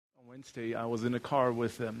Wednesday, I was in a car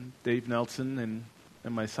with Dave Nelson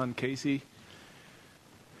and my son Casey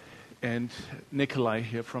and Nikolai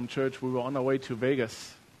here from church. We were on our way to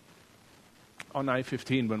Vegas on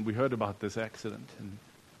I-15 when we heard about this accident and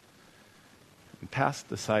passed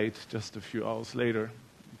the site just a few hours later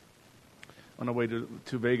on our way to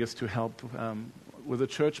Vegas to help with a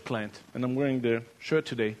church plant. And I'm wearing the shirt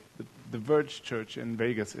today. The Verge Church in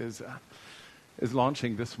Vegas is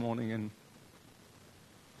launching this morning, and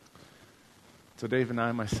so Dave and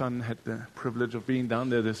I, my son, had the privilege of being down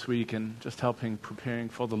there this week and just helping, preparing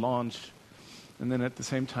for the launch. And then at the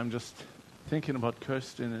same time, just thinking about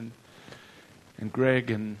Kirsten and Greg.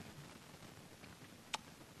 And,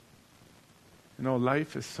 you know,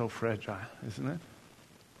 life is so fragile, isn't it?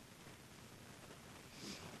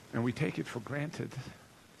 And we take it for granted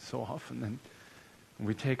so often. And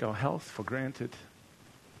we take our health for granted.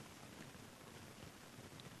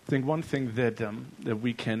 I think one thing that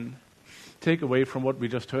we can take away from what we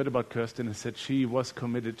just heard about Kirsten is that she was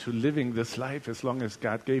committed to living this life as long as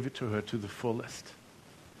God gave it to her to the fullest.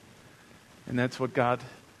 And that's what God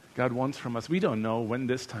wants from us. We don't know when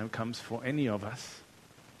this time comes for any of us.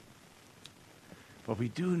 But we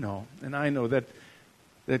do know, and I know that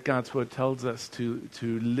God's word tells us to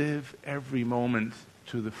live every moment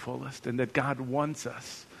to the fullest, and that God wants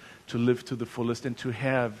us to live to the fullest and to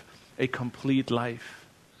have a complete life.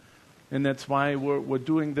 And that's why we're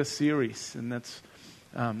doing this series, and that's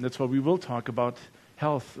why we will talk about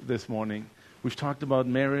health this morning. We've talked about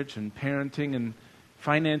marriage and parenting and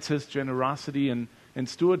finances, generosity and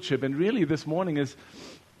stewardship, and really this morning is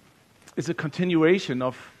a continuation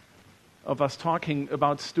of us talking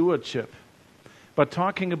about stewardship, but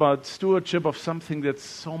talking about stewardship of something that's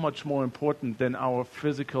so much more important than our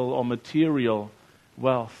physical or material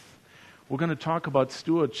wealth. We're going to talk about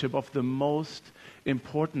stewardship of the most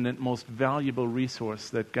important and most valuable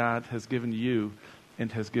resource that God has given you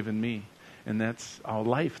and has given me. And that's our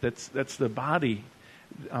life. That's the body,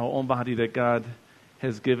 our own body that God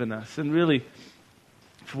has given us. And really,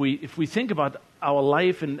 if we think about our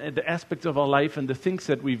life and the aspects of our life and the things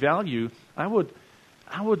that we value, I would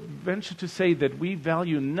venture to say that we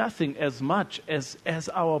value nothing as much as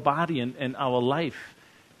our body and our life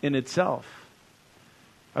in itself.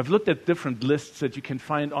 I've looked at different lists that you can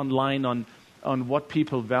find online on what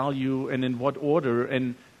people value and in what order,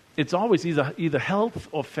 and it's always either health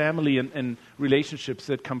or family and relationships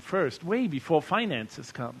that come first, way before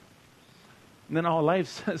finances come. And then our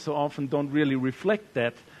lives so often don't really reflect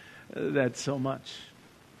that so much.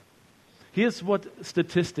 Here's what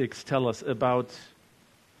statistics tell us about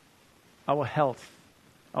our health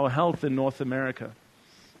in North America.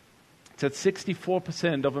 It's that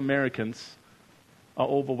 64% of Americans are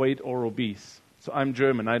overweight or obese. So I'm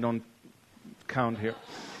German, I don't count here.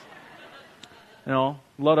 You know,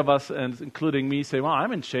 a lot of us, and including me, say, well,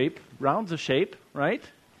 I'm in shape. Round's a shape, right?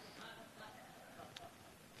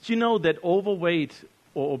 Did you know that overweight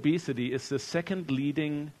or obesity is the second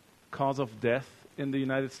leading cause of death in the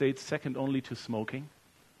United States, second only to smoking?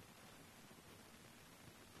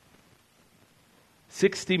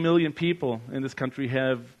 60 million people in this country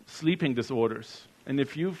have sleeping disorders. And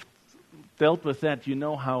if you've dealt with that, you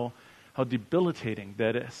know how debilitating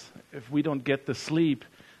that is if we don't get the sleep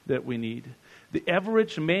that we need. The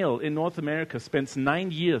average male in North America spends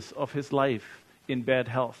 9 years of his life in bad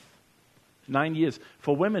health. 9 years.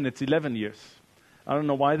 For women, it's 11 years. I don't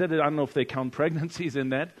know why that is. I don't know if they count pregnancies in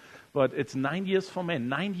that, but it's 9 years for men.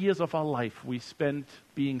 9 years of our life we spend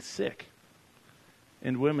being sick.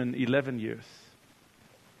 In women, 11 years.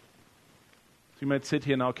 You might sit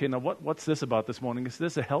here now, okay, now what's this about this morning? Is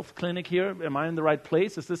this a health clinic here? Am I in the right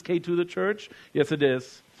place? Is this K2 the church? Yes, it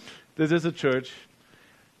is. This is a church.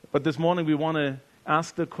 But this morning we want to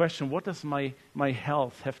ask the question, what does my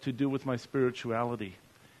health have to do with my spirituality?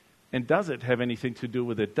 And does it have anything to do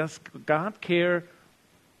with it? Does God care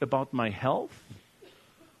about my health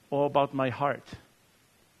or about my heart?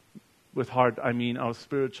 With heart, I mean our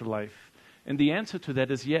spiritual life. And the answer to that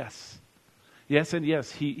is yes. Yes and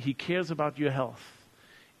yes, he cares about your health,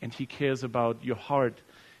 and he cares about your heart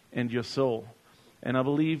and your soul. And I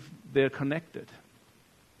believe they're connected.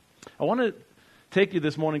 I want to take you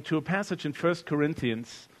this morning to a passage in 1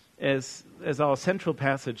 Corinthians as our central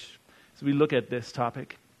passage as we look at this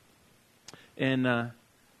topic. And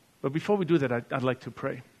but before we do that, I'd like to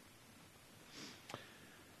pray.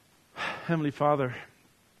 Heavenly Father,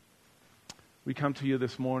 we come to you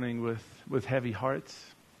this morning with heavy hearts.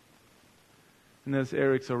 And as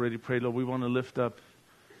Eric's already prayed, Lord, we want to lift up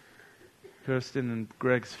Kirsten and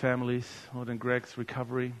Greg's families, Lord, and Greg's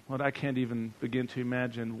recovery. Lord, I can't even begin to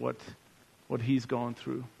imagine what he's gone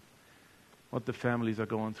through. what the families are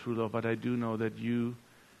going through, Lord, but I do know that you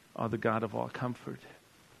are the God of all comfort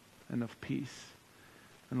and of peace.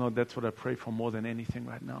 And Lord, that's what I pray for more than anything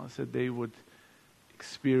right now, is that they would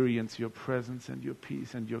experience your presence and your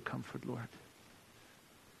peace and your comfort, Lord.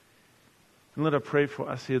 And Lord, I pray for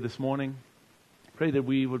us here this morning. Pray that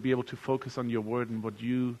we would be able to focus on your word and what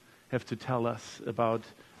you have to tell us about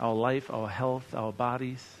our life, our health, our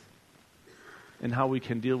bodies, and how we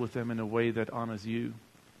can deal with them in a way that honors you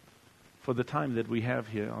for the time that we have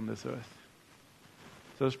here on this earth.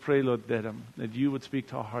 So let's pray, Lord, that you would speak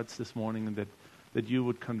to our hearts this morning and that you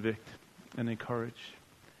would convict and encourage.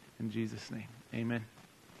 In Jesus' name, amen.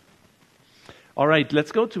 All right,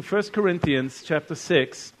 let's go to 1 Corinthians chapter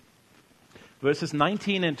 6, verses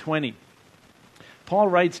 19 and 20. Paul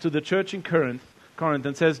writes to the church in Corinth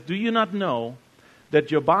and says, "Do you not know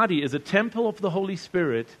that your body is a temple of the Holy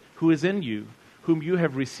Spirit who is in you, whom you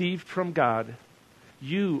have received from God?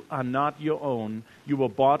 You are not your own. You were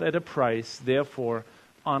bought at a price. Therefore,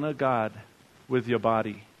 honor God with your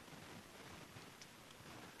body."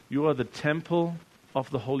 You are the temple of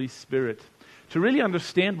the Holy Spirit. To really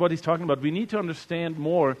understand what he's talking about, we need to understand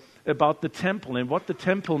more about the temple and what the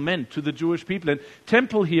temple meant to the Jewish people. And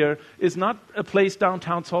temple here is not a place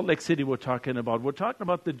downtown Salt Lake City we're talking about. We're talking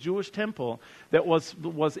about the Jewish temple that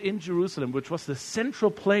was in Jerusalem, which was the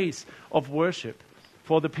central place of worship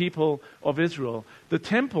for the people of Israel. The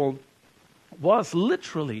temple was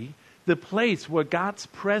literally the place where God's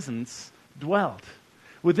presence dwelt.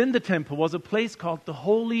 Within the temple was a place called the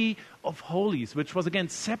Holy of Holies, which was again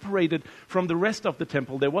separated from the rest of the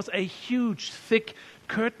temple. There was a huge, thick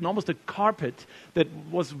curtain, almost a carpet, that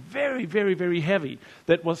was very, very, very heavy,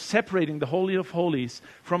 that was separating the Holy of Holies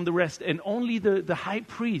from the rest. And only the high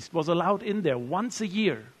priest was allowed in there once a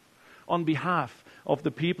year on behalf of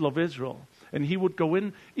the people of Israel. And he would go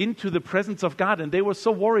into the presence of God. And they were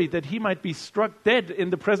so worried that he might be struck dead in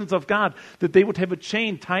the presence of God that they would have a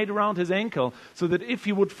chain tied around his ankle so that if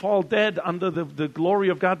he would fall dead under the glory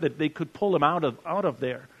of God, that they could pull him out of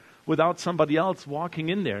there without somebody else walking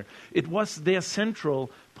in there. It was their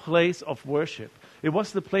central place of worship. It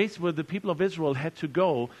was the place where the people of Israel had to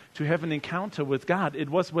go to have an encounter with God. It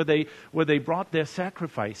was where they brought their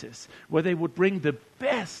sacrifices, where they would bring the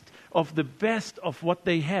best of what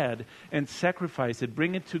they had and sacrifice it,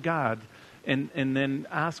 bring it to God, and then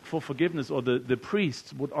ask for forgiveness, or the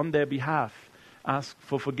priests would on their behalf ask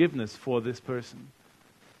for forgiveness for this person.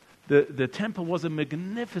 The temple was a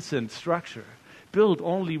magnificent structure, built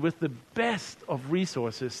only with the best of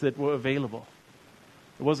resources that were available.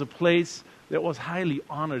 It was a place that was highly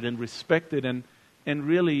honored and respected and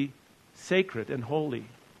really sacred and holy.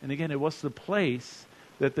 And again, it was the place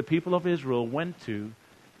that the people of Israel went to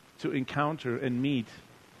encounter and meet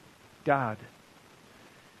God.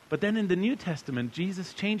 But then in the New Testament,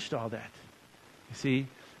 Jesus changed all that. You see,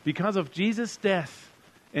 because of Jesus' death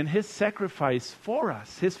and his sacrifice for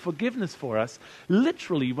us, his forgiveness for us,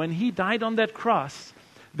 literally when he died on that cross,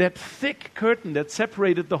 that thick curtain that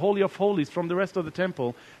separated the Holy of Holies from the rest of the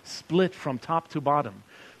temple split from top to bottom,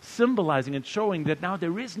 symbolizing and showing that now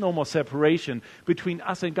there is no more separation between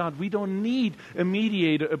us and God. We don't need a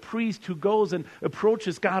mediator, a priest who goes and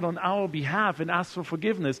approaches God on our behalf and asks for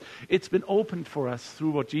forgiveness. It's been opened for us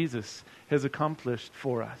through what Jesus has accomplished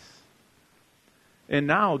for us. And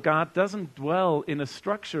now God doesn't dwell in a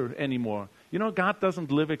structure anymore. You know, God doesn't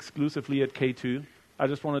live exclusively at K2. I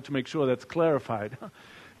just wanted to make sure that's clarified.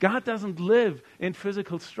 God doesn't live in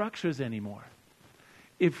physical structures anymore.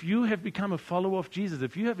 If you have become a follower of Jesus,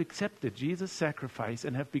 if you have accepted Jesus' sacrifice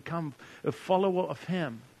and have become a follower of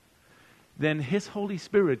him, then his Holy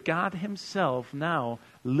Spirit, God himself, now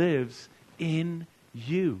lives in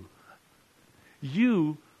you.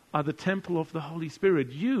 You are the temple of the Holy Spirit.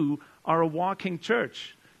 You are a walking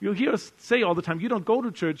church. You hear us say all the time, you don't go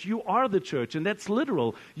to church, you are the church. And that's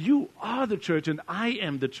literal. You are the church and I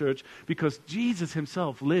am the church because Jesus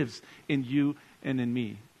himself lives in you and in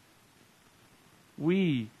me.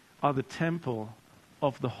 We are the temple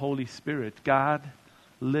of the Holy Spirit. God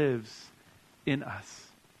lives in us.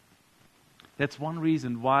 That's one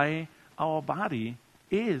reason why our body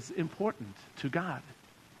is important to God.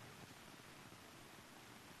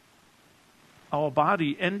 Our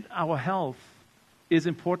body and our health is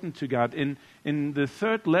important to God. In the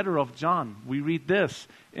third letter of John, we read this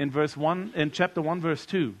in chapter 1, verse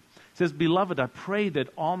 2. It says, "Beloved, I pray that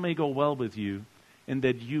all may go well with you, and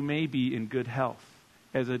that you may be in good health,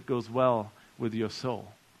 as it goes well with your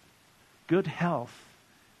soul." Good health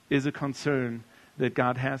is a concern that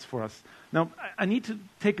God has for us. Now, I need to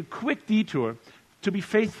take a quick detour to be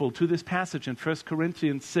faithful to this passage in 1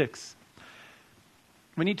 Corinthians 6.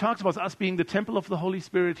 when he talks about us being the temple of the Holy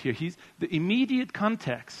Spirit here, the immediate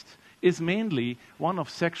context is mainly one of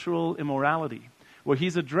sexual immorality, where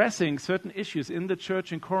he's addressing certain issues in the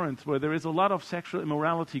church in Corinth where there is a lot of sexual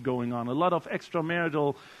immorality going on, a lot of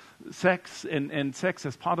extramarital sex and sex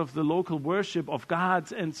as part of the local worship of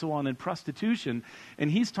gods and so on, and prostitution.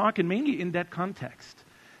 And he's talking mainly in that context,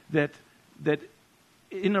 that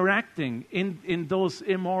interacting in those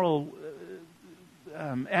immoral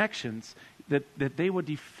actions, that they were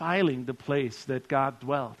defiling the place that God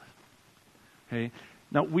dwelled. Okay?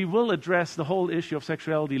 Now, we will address the whole issue of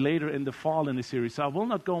sexuality later in the fall in the series, so I will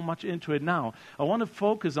not go much into it now. I want to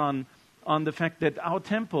focus on the fact that our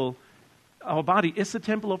temple, our body is the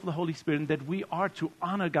temple of the Holy Spirit, and that we are to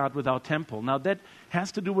honor God with our temple. Now, that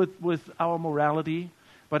has to do with our morality,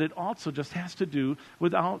 but it also just has to do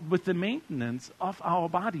with the maintenance of our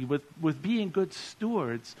body, with being good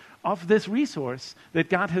stewards of this resource that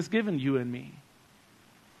God has given you and me.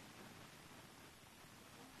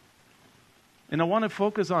 And I want to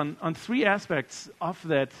focus on three aspects of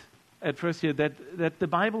that at first here that the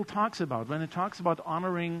Bible talks about. When it talks about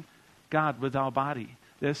honoring God with our body,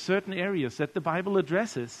 there are certain areas that the Bible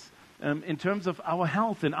addresses in terms of our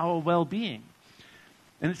health and our well-being.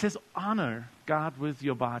 And it says, honor God with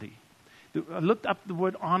your body. I looked up the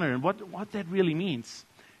word honor and what that really means.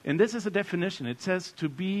 And this is a definition. It says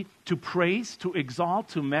to praise, to exalt,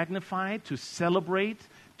 to magnify, to celebrate,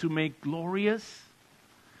 to make glorious,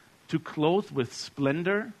 to clothe with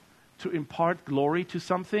splendor, to impart glory to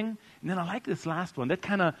something. And then I like this last one. That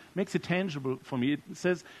kind of makes it tangible for me. It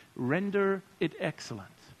says, render it excellent.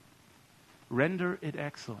 Render it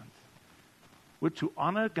excellent. We're to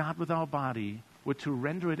honor God with our body. We're to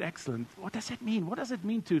render it excellent. What does that mean? What does it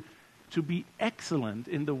mean to be excellent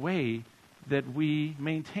in the way that we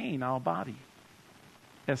maintain our body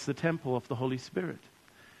as the temple of the Holy Spirit?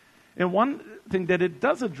 And one thing that it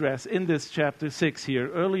does address in this chapter 6 here,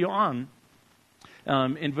 early on,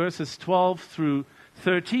 in verses 12 through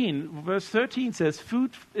 13, verse 13 says,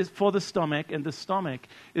 food is for the stomach, and the stomach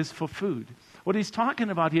is for food. What he's talking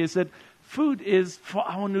about here is that food is for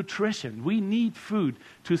our nutrition. We need food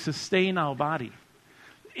to sustain our body.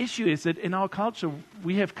 The issue is that in our culture,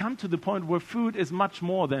 we have come to the point where food is much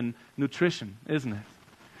more than nutrition, isn't it?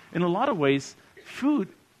 In a lot of ways, food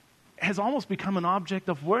has almost become an object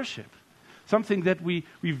of worship, something that we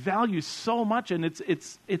value so much, and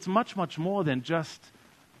it's much, much more than just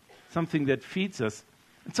something that feeds us.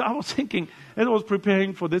 And so I was thinking, as I was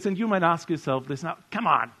preparing for this, and you might ask yourself this now, come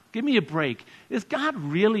on, give me a break. Is God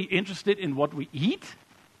really interested in what we eat?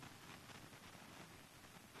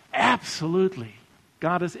 Absolutely.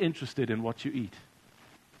 God is interested in what you eat.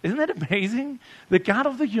 Isn't that amazing? The God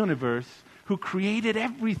of the universe, who created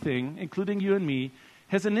everything, including you and me,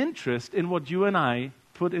 has an interest in what you and I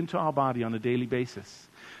put into our body on a daily basis.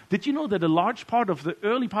 Did you know that a large part of the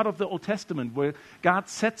early part of the Old Testament, where God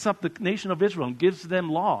sets up the nation of Israel and gives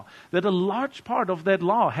them law, that a large part of that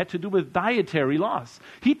law had to do with dietary laws?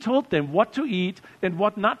 He told them what to eat and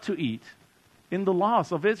what not to eat in the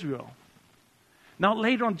laws of Israel. Now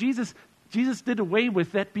later on, Jesus did away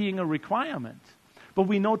with that being a requirement. But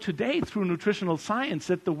we know today through nutritional science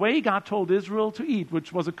that the way God told Israel to eat,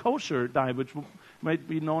 which was a kosher diet, which might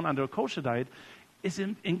be known under a kosher diet, is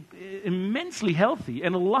immensely healthy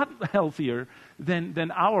and a lot healthier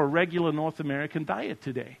than our regular North American diet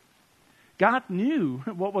today. God knew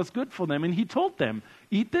what was good for them, and He told them,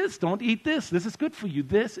 eat this, don't eat this. This is good for you.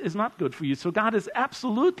 This is not good for you. So God is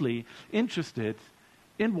absolutely interested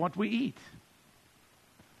in what we eat.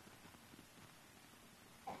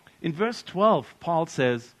 In verse 12, Paul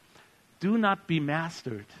says, do not be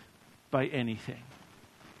mastered by anything.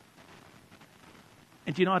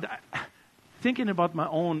 And you know what? Thinking about my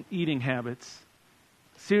own eating habits,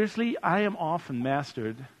 seriously, I am often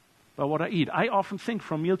mastered by what I eat. I often think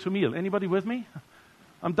from meal to meal. Anybody with me?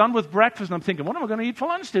 I'm done with breakfast and I'm thinking, what am I going to eat for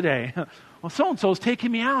lunch today? Well, so-and-so's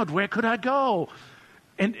taking me out. Where could I go?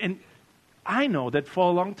 And I know that for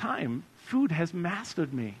a long time, food has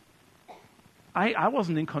mastered me. I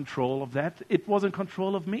wasn't in control of that. It was in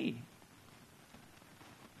control of me.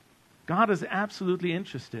 God is absolutely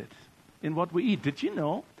interested in what we eat. Did you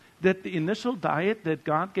know that the initial diet that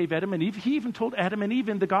God gave Adam and Eve, He even told Adam and Eve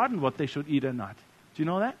in the garden what they should eat or not? Do you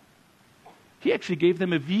know that? He actually gave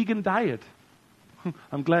them a vegan diet.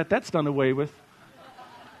 I'm glad that's done away with.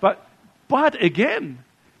 But again,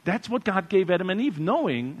 that's what God gave Adam and Eve,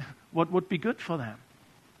 knowing what would be good for them.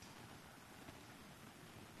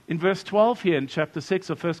 In verse 12 here in chapter 6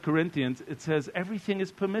 of 1 Corinthians, it says, everything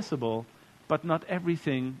is permissible, but not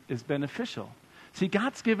everything is beneficial. See,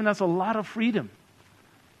 God's given us a lot of freedom.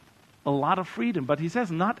 a lot of freedom. But he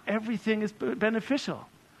says not everything is beneficial.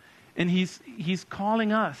 And he's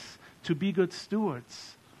calling us to be good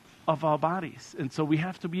stewards of our bodies. And so we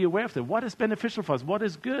have to be aware of that. What is beneficial for us? What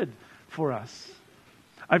is good for us?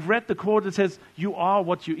 I've read the quote that says, you are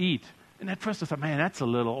what you eat. And at first I thought, man, that's a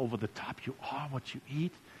little over the top. You are what you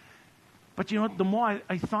eat. But you know, the more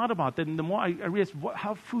I thought about that, and the more I realized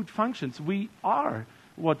how food functions, we are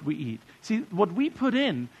what we eat. See, what we put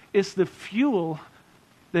in is the fuel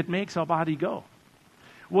that makes our body go.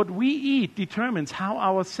 What we eat determines how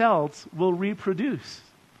our cells will reproduce.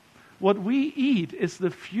 What we eat is the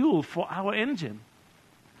fuel for our engine.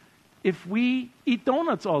 If we eat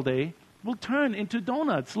donuts all day, we'll turn into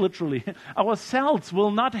donuts, literally. Our cells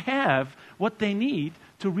will not have what they need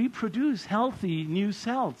to reproduce healthy new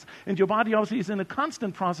cells. And your body obviously is in a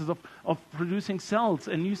constant process of producing cells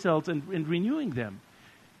and new cells and renewing them.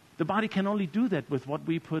 The body can only do that with what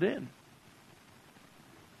we put in.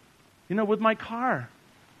 You know, with my car,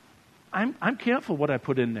 I'm careful what I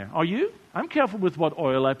put in there. Are you? I'm careful with what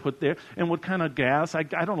oil I put there and what kind of gas. I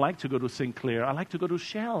don't like to go to Sinclair. I like to go to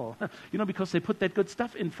Shell, because they put that good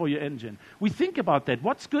stuff in for your engine. We think about that.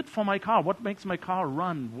 What's good for my car? What makes my car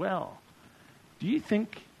run well? Do you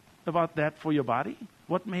think about that for your body?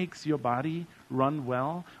 What makes your body run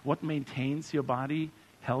well? What maintains your body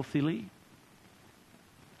healthily?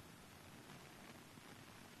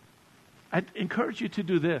 I'd encourage you to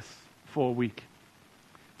do this for a week.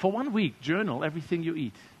 For 1 week, journal everything you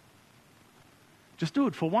eat. Just do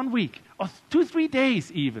it for 1 week, or 2-3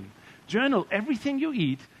 days even. Journal everything you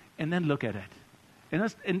eat, and then look at it.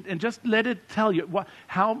 And just let it tell you,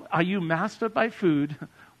 how are you mastered by food,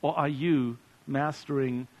 or are you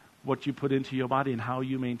mastering what you put into your body and how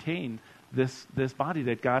you maintain this body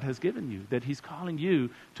that God has given you, that He's calling you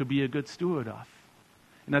to be a good steward of.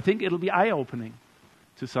 And I think it'll be eye-opening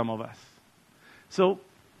to some of us. So,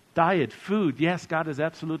 diet, food, yes, God is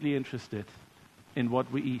absolutely interested in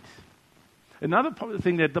what we eat. Another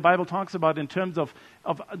thing that the Bible talks about in terms of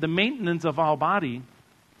the maintenance of our body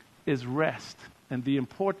is rest, and the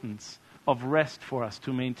importance of rest for us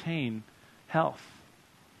to maintain health.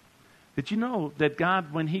 Did you know that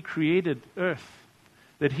God, when He created earth,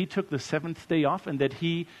 that He took the seventh day off and that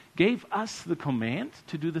He gave us the command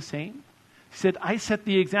to do the same? He said, I set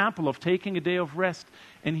the example of taking a day of rest,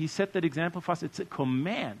 and He set that example for us. It's a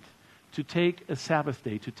command to take a Sabbath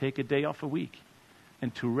day, to take a day off a week,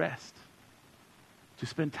 and to rest, to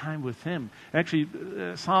spend time with Him. Actually,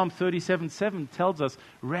 Psalm 37:7 tells us,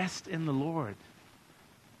 rest in the Lord.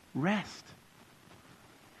 Rest.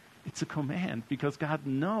 It's a command because God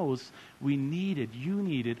knows we need it, you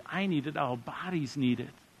need it, I need it, our bodies need it.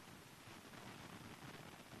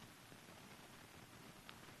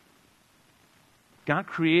 God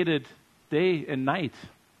created day and night.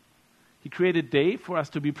 He created day for us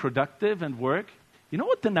to be productive and work. You know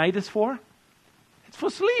what the night is for? It's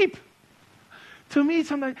for sleep. To me,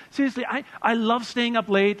 sometimes, seriously, I love staying up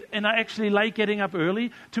late, and I actually like getting up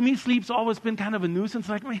early. To me, sleep's always been kind of a nuisance.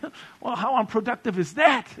 Like, man, well, how unproductive is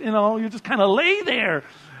that? You just kind of lay there,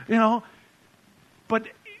 But,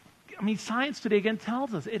 science today again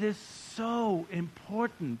tells us it is so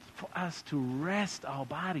important for us to rest our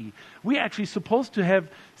body. We're actually supposed to have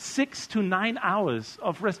 6 to 9 hours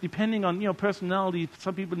of rest, depending on, personality.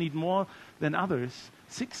 Some people need more than others.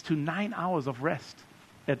 6 to 9 hours of rest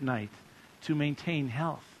at night to maintain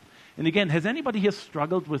health. And again, has anybody here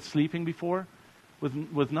struggled with sleeping before?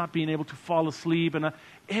 With not being able to fall asleep? And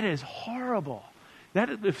it is horrible.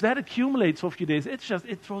 If that accumulates for a few days, it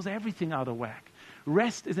throws everything out of whack.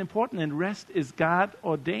 Rest is important, and rest is God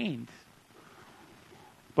ordained.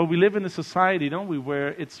 But we live in a society, don't we, where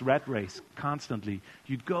it's rat race constantly.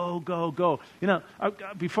 You go, go, go.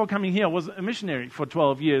 Before coming here, I was a missionary for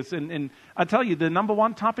 12 years. And I tell you, the number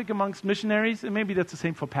one topic amongst missionaries, and maybe that's the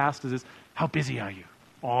same for pastors, is how busy are you?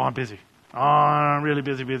 Oh, I'm busy. Oh, I'm really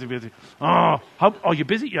busy. Oh, you're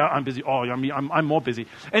busy? Yeah, I'm busy. Oh, I'm more busy.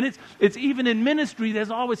 And it's even in ministry, there's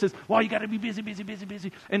always this, well, you got to be busy.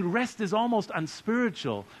 And rest is almost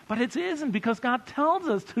unspiritual. But it isn't, because God tells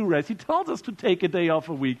us to rest. He tells us to take a day off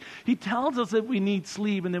a week. He tells us that we need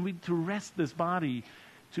sleep and that we need to rest this body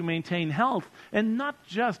to maintain health. And not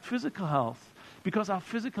just physical health, because our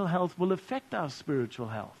physical health will affect our spiritual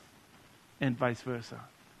health and vice versa.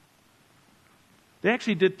 They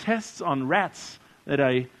actually did tests on rats that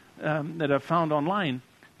I found online.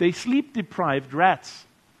 They sleep-deprived rats.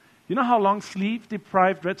 You know how long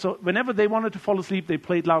sleep-deprived rats? So whenever they wanted to fall asleep, they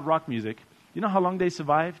played loud rock music. You know how long they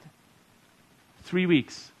survived? 3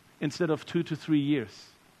 weeks instead of 2 to 3 years.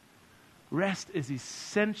 Rest is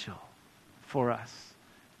essential for us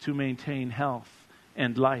to maintain health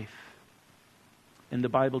and life. And the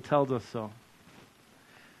Bible tells us so.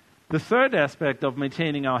 The third aspect of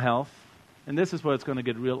maintaining our health, and this is where it's going to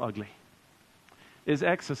get real ugly, is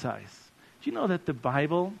exercise. Do you know that the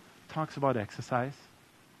Bible talks about exercise?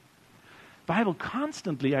 The Bible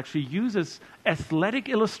constantly actually uses athletic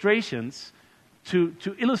illustrations to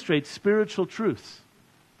illustrate spiritual truths.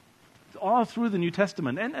 All through the New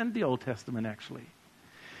Testament and the Old Testament, actually.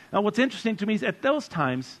 Now, what's interesting to me is at those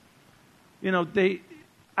times,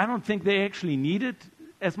 I don't think they actually needed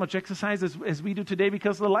as much exercise as we do today,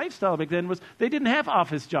 because the lifestyle back then was they didn't have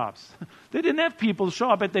office jobs. They didn't have people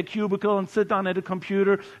show up at their cubicle and sit down at a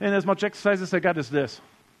computer, and as much exercise as they got is this.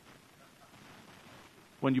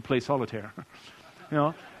 When you play solitaire.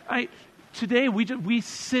 Today,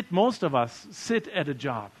 most of us sit at a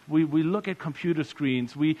job. We look at computer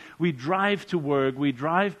screens. We drive to work. We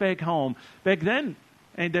drive back home. Back then,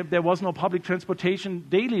 and there was no public transportation.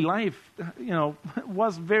 Daily life,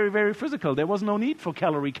 was very, very physical. There was no need for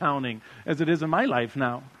calorie counting as it is in my life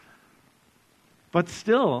now. But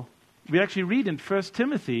still, we actually read in 1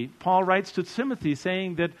 Timothy, Paul writes to Timothy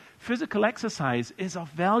saying that physical exercise is of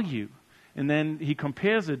value. And then he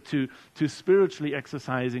compares it to spiritually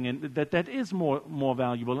exercising, and that is more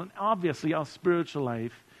valuable. And obviously, our spiritual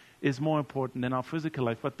life is more important than our physical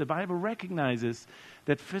life. But the Bible recognizes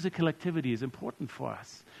that physical activity is important for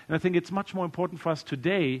us. And I think it's much more important for us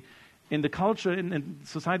today in the culture and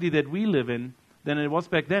society that we live in than it was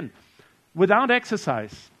back then. Without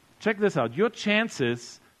exercise, check this out, your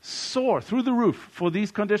chances soar through the roof for these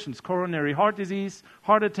conditions: coronary heart disease,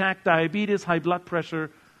 heart attack, diabetes, high blood pressure,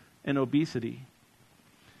 and obesity.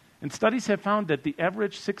 And studies have found that the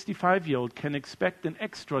average 65-year-old can expect an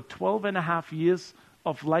extra 12 and a half years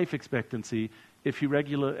of life expectancy if he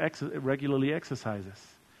regularly exercises.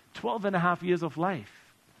 12 and a half years of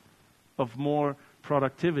life, of more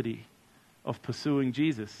productivity, of pursuing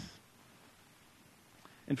Jesus.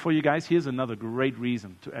 And for you guys, here's another great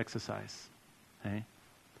reason to exercise. Okay?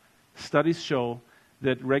 Studies show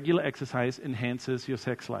that regular exercise enhances your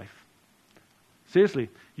sex life. Seriously,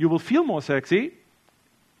 you will feel more sexy.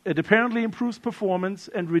 It apparently improves performance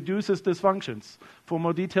and reduces dysfunctions. For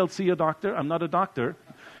more details, see a doctor. I'm not a doctor.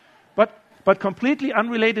 But completely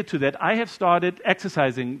unrelated to that, I have started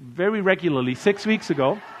exercising very regularly 6 weeks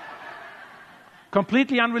ago.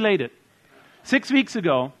 Completely unrelated. 6 weeks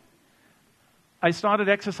ago, I started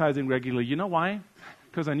exercising regularly. You know why?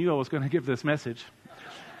 Because I knew I was going to give this message.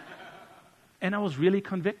 And I was really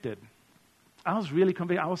convicted. I was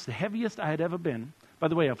the heaviest I had ever been. By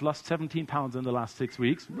the way, I've lost 17 pounds in the last 6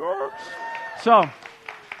 weeks. So,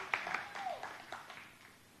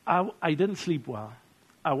 I didn't sleep well.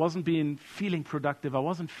 I wasn't feeling productive. I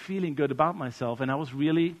wasn't feeling good about myself. And I was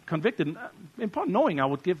really convicted. In part, knowing I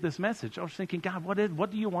would give this message, I was thinking, God,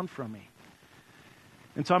 what do you want from me?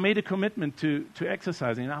 And so I made a commitment to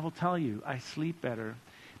exercising. And I will tell you, I sleep better.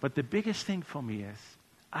 But the biggest thing for me is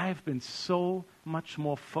I have been so much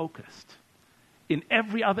more focused in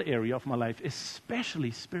every other area of my life,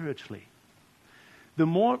 especially spiritually.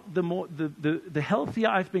 The healthier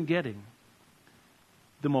I've been getting,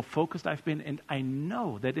 the more focused I've been, and I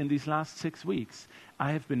know that in these last 6 weeks,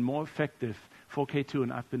 I have been more effective for K2,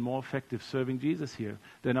 and I've been more effective serving Jesus here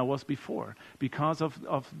than I was before, because of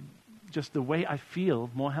just the way I feel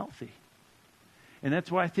more healthy. And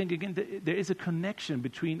that's why I think, again, there is a connection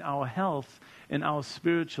between our health and our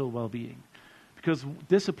spiritual well-being. Because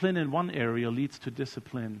discipline in one area leads to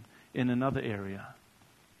discipline in another area.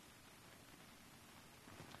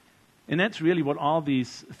 And that's really what all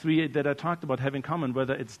these three that I talked about have in common,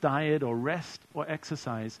 whether it's diet or rest or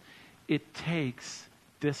exercise. It takes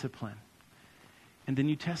discipline. And the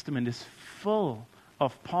New Testament is full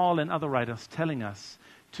of Paul and other writers telling us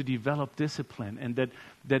to develop discipline, and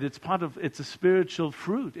that it's a spiritual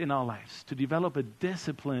fruit in our lives, to develop a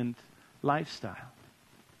disciplined lifestyle.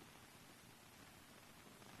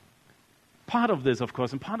 Part of this, of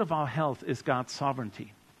course, and part of our health is God's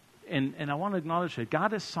sovereignty. And I want to acknowledge that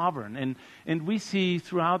God is sovereign. And we see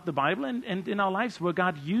throughout the Bible and in our lives where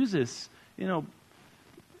God uses,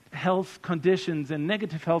 health conditions and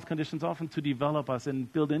negative health conditions often to develop us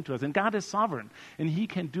and build into us. And God is sovereign, and He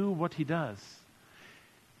can do what He does.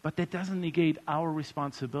 But that doesn't negate our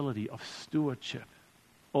responsibility of stewardship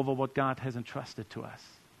over what God has entrusted to us.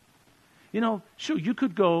 Sure, you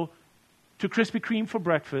could go to Krispy Kreme for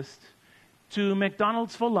breakfast, to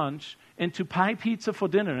McDonald's for lunch, and to pie pizza for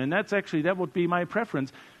dinner. And that would be my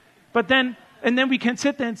preference. But then we can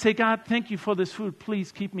sit there and say, God, thank you for this food.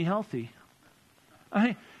 Please keep me healthy.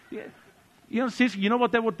 Seriously, you know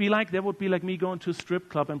what that would be like? That would be like me going to a strip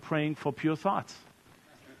club and praying for pure thoughts.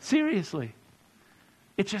 Seriously.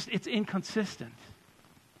 It's inconsistent.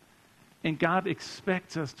 And God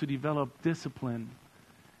expects us to develop discipline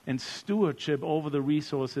and stewardship over the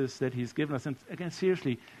resources that He's given us. And again,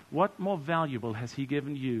 seriously, what more valuable has He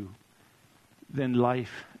given you than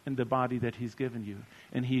life and the body that He's given you?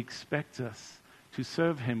 And He expects us to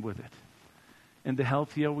serve Him with it. And the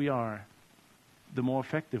healthier we are, the more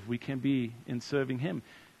effective we can be in serving Him.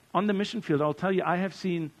 On the mission field, I'll tell you, I have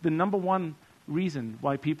seen the number one reason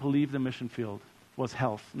why people leave the mission field was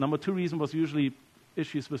health. Number two reason was usually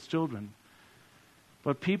issues with children.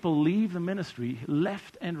 But people leave the ministry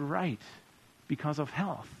left and right because of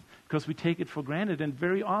health, because we take it for granted, and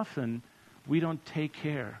very often we don't take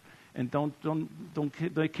care and don't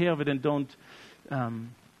take care of it, and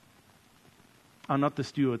are not the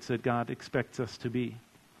stewards that God expects us to be.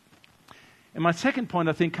 And my second point,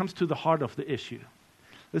 I think, comes to the heart of the issue.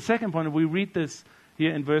 The second point, we read this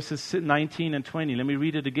here in verses 19 and 20. Let me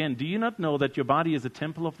read it again. Do you not know that your body is a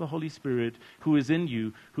temple of the Holy Spirit who is in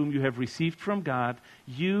you, whom you have received from God?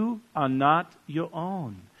 You are not your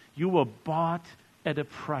own. You were bought at a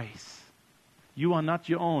price. You are not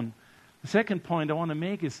your own. The second point I want to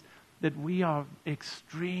make is that we are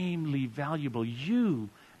extremely valuable. You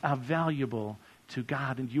are valuable to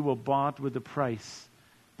God, and you were bought with a price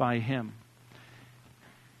by Him.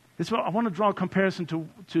 I want to draw a comparison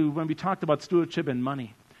to when we talked about stewardship and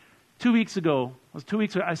money. 2 weeks ago,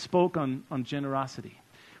 I spoke on generosity.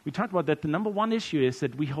 We talked about that the number one issue is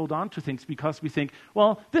that we hold on to things because we think,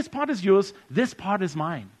 well, this part is yours, this part is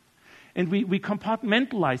mine. And we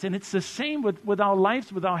compartmentalize, and it's the same with our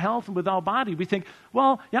lives, with our health, and with our body. We think,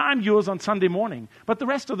 well, yeah, I'm yours on Sunday morning, but the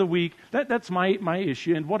rest of the week, that's my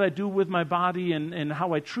issue, and what I do with my body and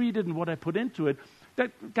how I treat it and what I put into it.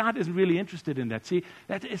 That God isn't really interested in that. See,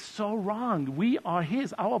 that is so wrong. We are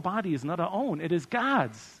His. Our body is not our own. It is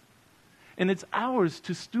God's. And it's ours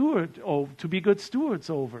to steward, to be good stewards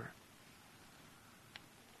over.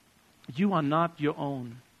 You are not your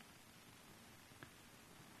own.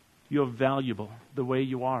 You're valuable the way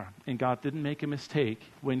you are. And God didn't make a mistake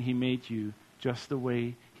when He made you just the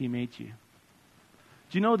way He made you.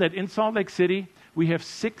 Do you know that in Salt Lake City, we have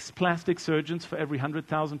 6 plastic surgeons for every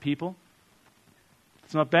 100,000 people?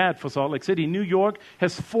 It's not bad for Salt Lake City. New York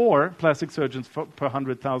has 4 plastic surgeons per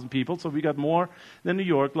 100,000 people, so we got more than New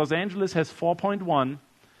York. Los Angeles has 4.1,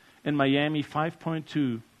 and Miami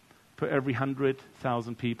 5.2 per every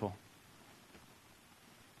 100,000 people.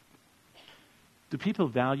 Do people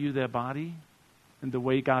value their body and the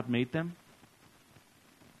way God made them?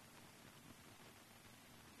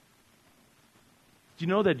 Do you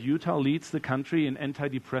know that Utah leads the country in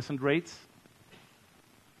antidepressant rates?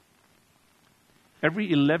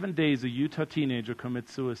 Every 11 days, a Utah teenager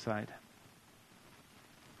commits suicide.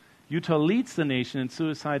 Utah leads the nation in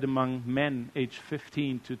suicide among men aged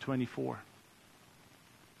 15 to 24.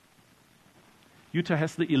 Utah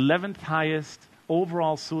has the 11th highest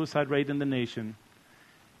overall suicide rate in the nation,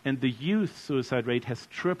 and the youth suicide rate has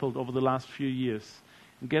tripled over the last few years.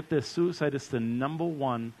 And get this, suicide is the number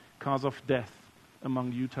one cause of death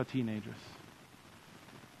among Utah teenagers.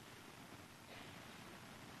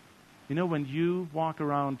 You know, when you walk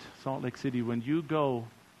around Salt Lake City, when you go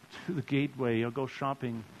to the Gateway or go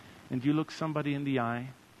shopping and you look somebody in the eye,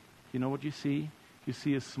 you know what you see? You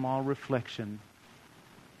see a small reflection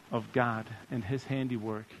of God and His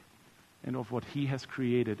handiwork and of what He has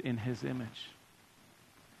created in His image.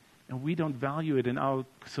 And we don't value it, and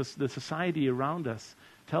the society around us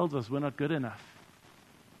tells us we're not good enough.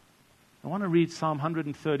 I want to read Psalm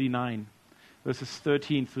 139, verses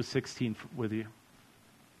 13 through 16 with you.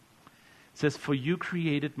 It says, "For you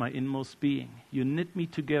created my inmost being. You knit me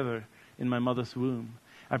together in my mother's womb.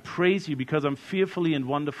 I praise you because I'm fearfully and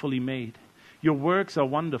wonderfully made. Your works are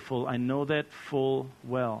wonderful. I know that full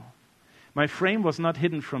well. My frame was not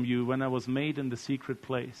hidden from you when I was made in the secret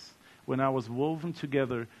place, when I was woven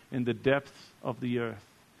together in the depths of the earth.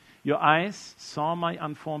 Your eyes saw my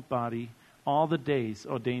unformed body. All the days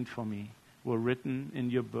ordained for me were written in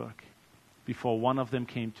your book before one of them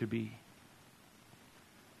came to be."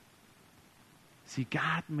 See,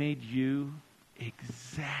 God made you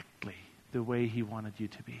exactly the way He wanted you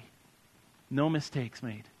to be. No mistakes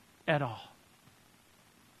made at all.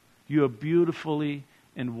 You are beautifully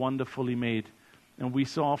and wonderfully made. And we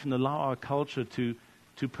so often allow our culture to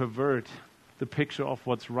pervert the picture of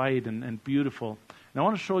what's right and beautiful. And I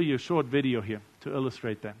want to show you a short video here to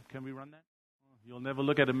illustrate that. Can we run that? You'll never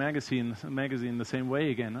look at a magazine the same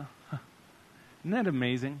way again, huh? Isn't that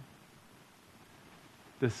amazing?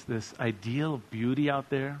 This ideal of beauty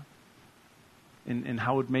out there and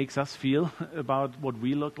how it makes us feel about what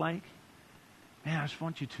we look like. Man, I just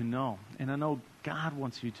want you to know, and I know God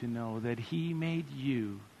wants you to know, that He made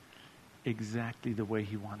you exactly the way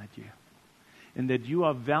He wanted you. and that you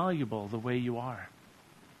are valuable the way you are,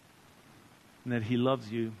 and that He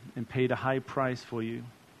loves you and paid a high price for you.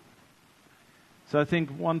 So I think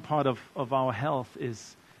one part of our health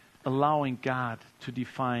is allowing God to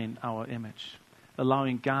define our image,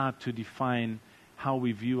 allowing God to define how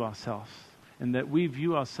we view ourselves, and that we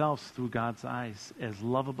view ourselves through God's eyes as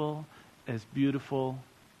lovable, as beautiful,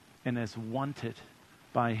 and as wanted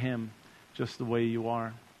by Him, just the way you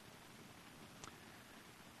are.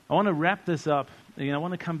 I want to wrap this up. I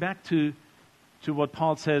want to come back to what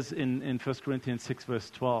Paul says in 1 Corinthians 6, verse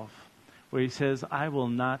 12, where he says, I will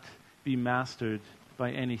not be mastered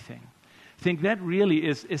by anything. I think that really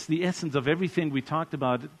is the essence of everything we talked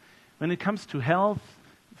about when it comes to health,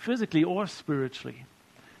 physically or spiritually,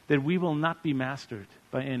 that we will not be mastered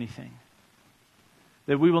by anything.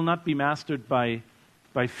 That we will not be mastered by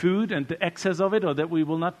food and the excess of it, or that we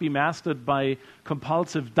will not be mastered by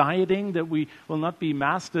compulsive dieting, that we will not be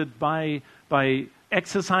mastered by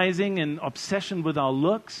exercising and obsession with our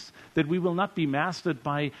looks, that we will not be mastered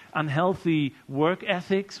by unhealthy work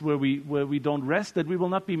ethics where we don't rest, that we will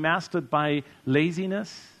not be mastered by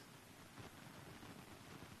laziness,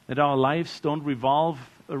 that our lives don't revolve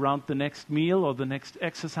around the next meal or the next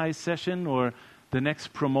exercise session or the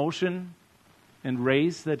next promotion and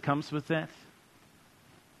raise that comes with that.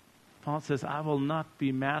 Paul says, I will not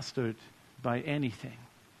be mastered by anything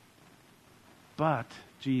but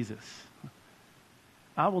Jesus.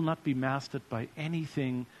 I will not be mastered by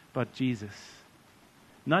anything but Jesus.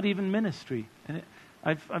 Not even ministry. And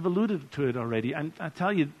I've alluded to it already. I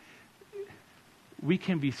tell you, we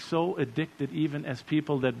can be so addicted, even as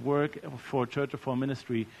people that work for church or for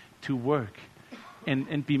ministry, to work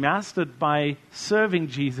and be mastered by serving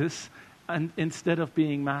Jesus and instead of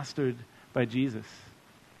being mastered by Jesus.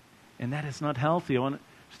 And that is not healthy. I want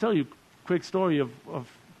to tell you a quick story of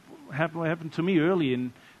what happened to me early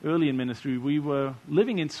in ministry. We were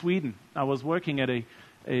living in Sweden. I was working at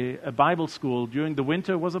a Bible school. During the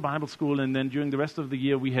winter was a Bible school, and then during the rest of the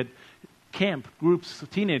year we had camp groups of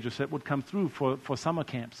teenagers that would come through for summer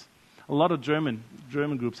camps. A lot of German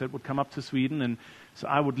groups that would come up to Sweden, and so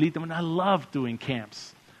I would lead them, and I loved doing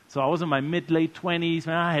camps. So I was in my mid-late 20s,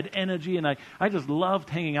 and I had energy, and I just loved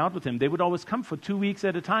hanging out with them. They would always come for 2 weeks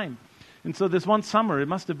at a time. And so this one summer, it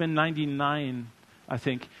must have been 99, I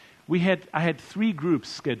think, I had 3 groups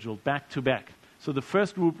scheduled back to back. So the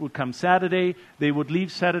first group would come Saturday, they would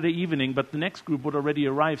leave Saturday evening, but the next group would already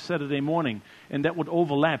arrive Saturday morning, and that would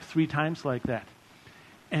overlap 3 times like that.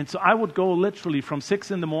 And so I would go literally from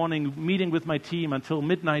 6 in the morning, meeting with my team until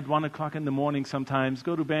midnight, 1 o'clock in the morning sometimes,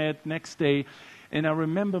 go to bed, next day. And I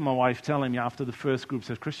remember my wife telling me after the first group,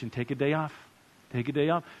 says, Christian, take a day off. Take a day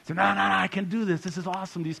off. I said, no, I can do this. This is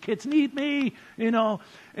awesome. These kids need me,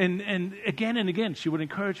 And again and again, she would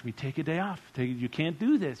encourage me, take a day off. You can't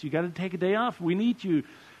do this. You got to take a day off. We need you.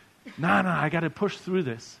 No, I got to push through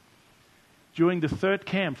this. During the 3rd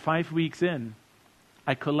camp, 5 weeks in,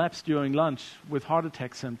 I collapsed during lunch with heart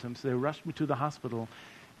attack symptoms. They rushed me to the hospital.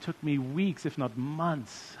 It took me weeks, if not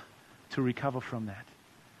months, to recover from that.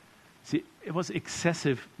 See, it was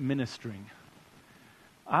excessive ministering.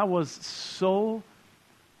 I was so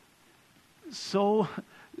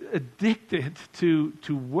addicted to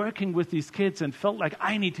working with these kids and felt like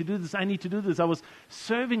I need to do this. I was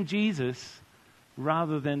serving Jesus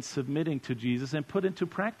rather than submitting to Jesus and put into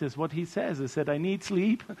practice what He says. He said, I need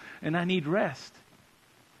sleep and I need rest.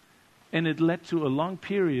 And it led to a long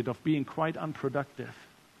period of being quite unproductive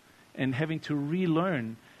and having to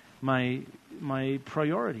relearn my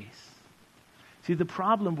priorities. See, the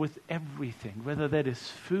problem with everything, whether that is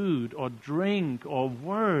food or drink or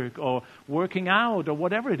work or working out or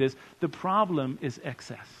whatever it is, the problem is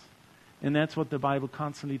excess. And that's what the Bible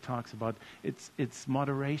constantly talks about. It's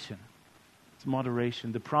moderation. It's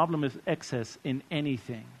moderation. The problem is excess in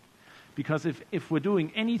anything. Because if we're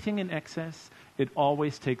doing anything in excess, it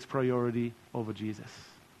always takes priority over Jesus.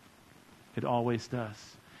 It always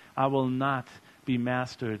does. I will not be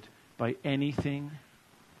mastered by anything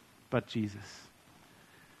but Jesus.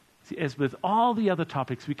 See, as with all the other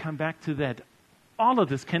topics, we come back to that. All of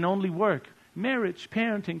this can only work. Marriage,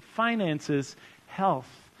 parenting, finances, health,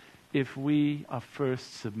 if we are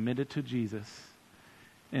first submitted to Jesus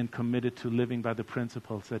and committed to living by the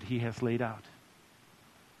principles that He has laid out.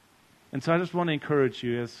 And so I just want to encourage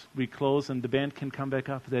you as we close and the band can come back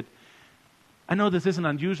up that I know this is an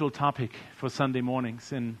unusual topic for Sunday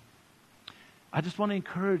mornings, and I just want to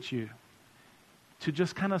encourage you to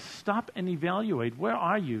just kind of stop and evaluate. Where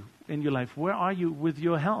are you in your life? Where are you with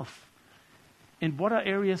your health? And what are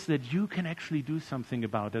areas that you can actually do something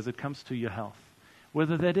about as it comes to your health?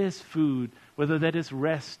 Whether that is food, whether that is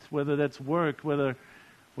rest, whether that's work, whether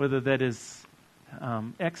that is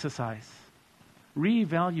exercise,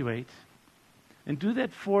 reevaluate, and do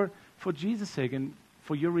that for Jesus' sake and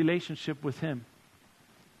for your relationship with Him.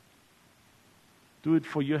 Do it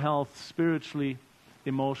for your health spiritually,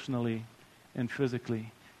 emotionally, and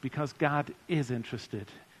physically, because God is interested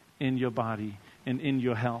in your body and in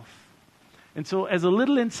your health. And so as a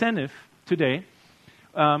little incentive today,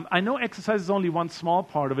 I know exercise is only one small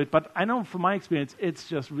part of it, but I know from my experience, it's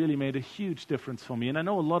just really made a huge difference for me. And I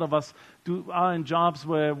know a lot of us are in jobs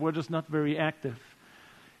where we're just not very active.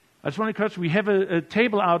 I just want to encourage you, we have a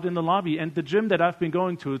table out in the lobby, and the gym that I've been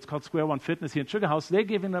going to, it's called Square One Fitness here in Sugar House, they're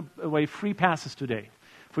giving away free passes today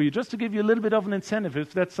for you, just to give you a little bit of an incentive.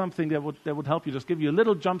 If that's something that would help you, just give you a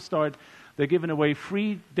little jump start. They're giving away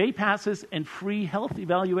free day passes and free health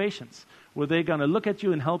evaluations, where they're going to look at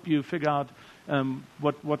you and help you figure out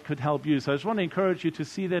what could help you. So I just want to encourage you to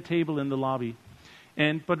see their table in the lobby.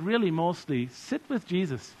 But really, mostly, sit with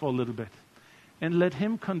Jesus for a little bit and let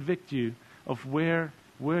Him convict you of where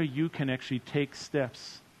you can actually take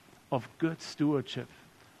steps of good stewardship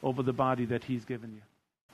over the body that He's given you.